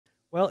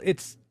Well,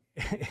 it's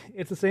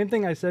it's the same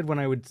thing I said when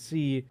I would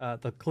see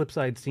the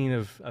clip-side scene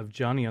of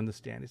Johnny on the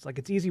stand. It's like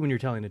it's easy when you're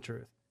telling the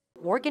truth.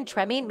 Morgan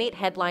Tremaine made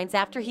headlines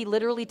after he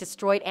literally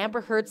destroyed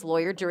Amber Heard's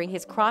lawyer during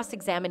his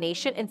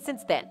cross-examination, and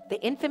since then,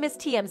 the infamous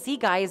TMZ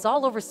guy is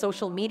all over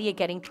social media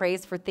getting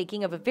praised for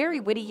thinking of a very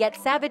witty yet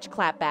savage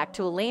clapback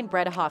to Elaine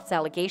Bredehoft's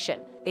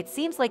allegation. It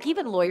seems like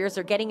even lawyers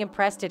are getting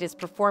impressed at his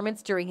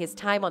performance during his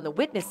time on the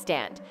witness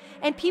stand,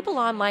 and people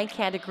online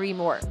can't agree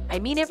more. I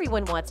mean,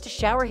 everyone wants to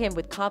shower him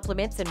with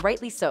compliments, and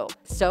rightly so.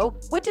 So,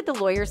 what did the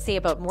lawyers say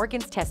about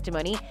Morgan's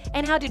testimony,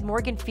 and how did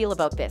Morgan feel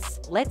about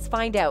this? Let's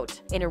find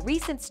out. In a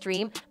recent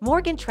stream,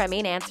 Morgan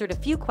Tremaine answered a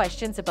few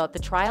questions about the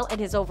trial and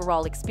his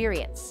overall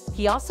experience.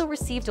 He also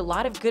received a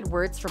lot of good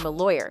words from a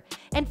lawyer,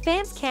 and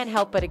fans can't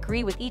help but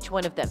agree with each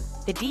one of them.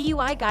 The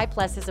DUI Guy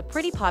Plus is a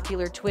pretty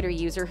popular Twitter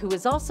user who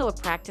is also a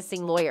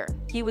practicing lawyer.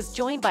 He was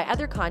joined by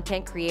other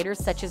content creators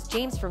such as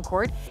James from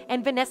Court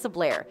and Vanessa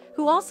Blair,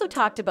 who also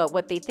talked about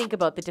what they think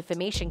about the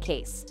defamation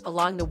case.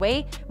 Along the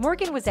way,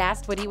 Morgan was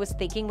asked what he was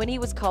thinking when he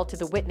was called to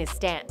the witness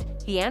stand.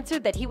 He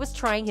answered that he was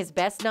trying his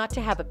best not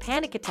to have a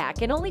panic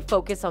attack and only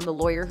focus on the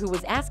lawyer who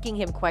was asking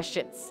him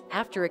questions.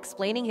 After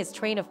explaining his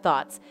train of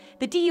thoughts,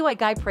 the DUI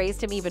guy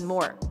praised him even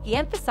more. He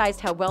emphasized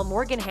how well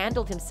Morgan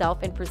handled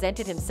himself and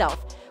presented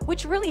himself,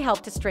 which really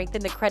helped to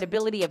strengthen the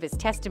credibility of his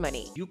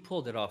testimony. You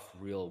pulled it off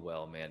real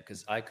well, man,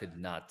 because I could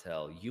not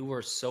tell. You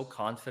were so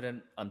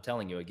confident. I'm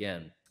telling you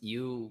again,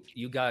 you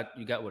got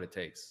what it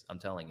takes. I'm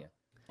telling you.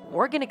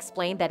 Morgan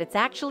explained that it's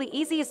actually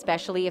easy,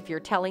 especially if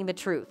you're telling the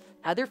truth.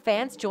 Other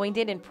fans joined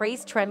in and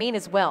praised Tremaine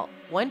as well.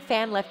 One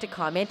fan left a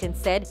comment and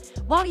said,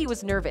 "While he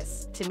was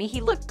nervous, to me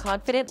he looked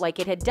confident like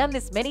it had done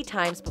this many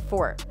times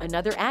before."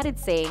 Another added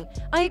saying,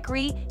 "I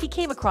agree, he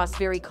came across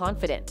very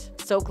confident.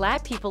 So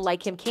glad people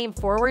like him came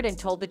forward and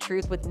told the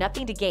truth with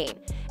nothing to gain,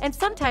 and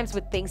sometimes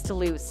with things to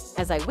lose."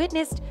 As I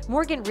witnessed,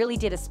 Morgan really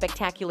did a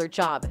spectacular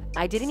job.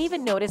 I didn't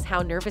even notice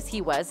how nervous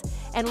he was,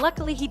 and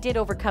luckily he did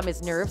overcome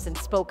his nerves and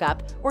spoke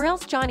up, or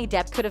else Johnny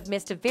Depp could have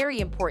missed a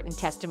very important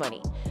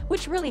testimony,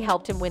 which really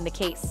helped him win the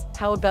case.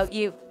 How about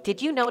you?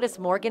 Did you notice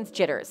Morgan's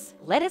jitters?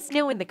 Let us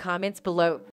know in the comments below.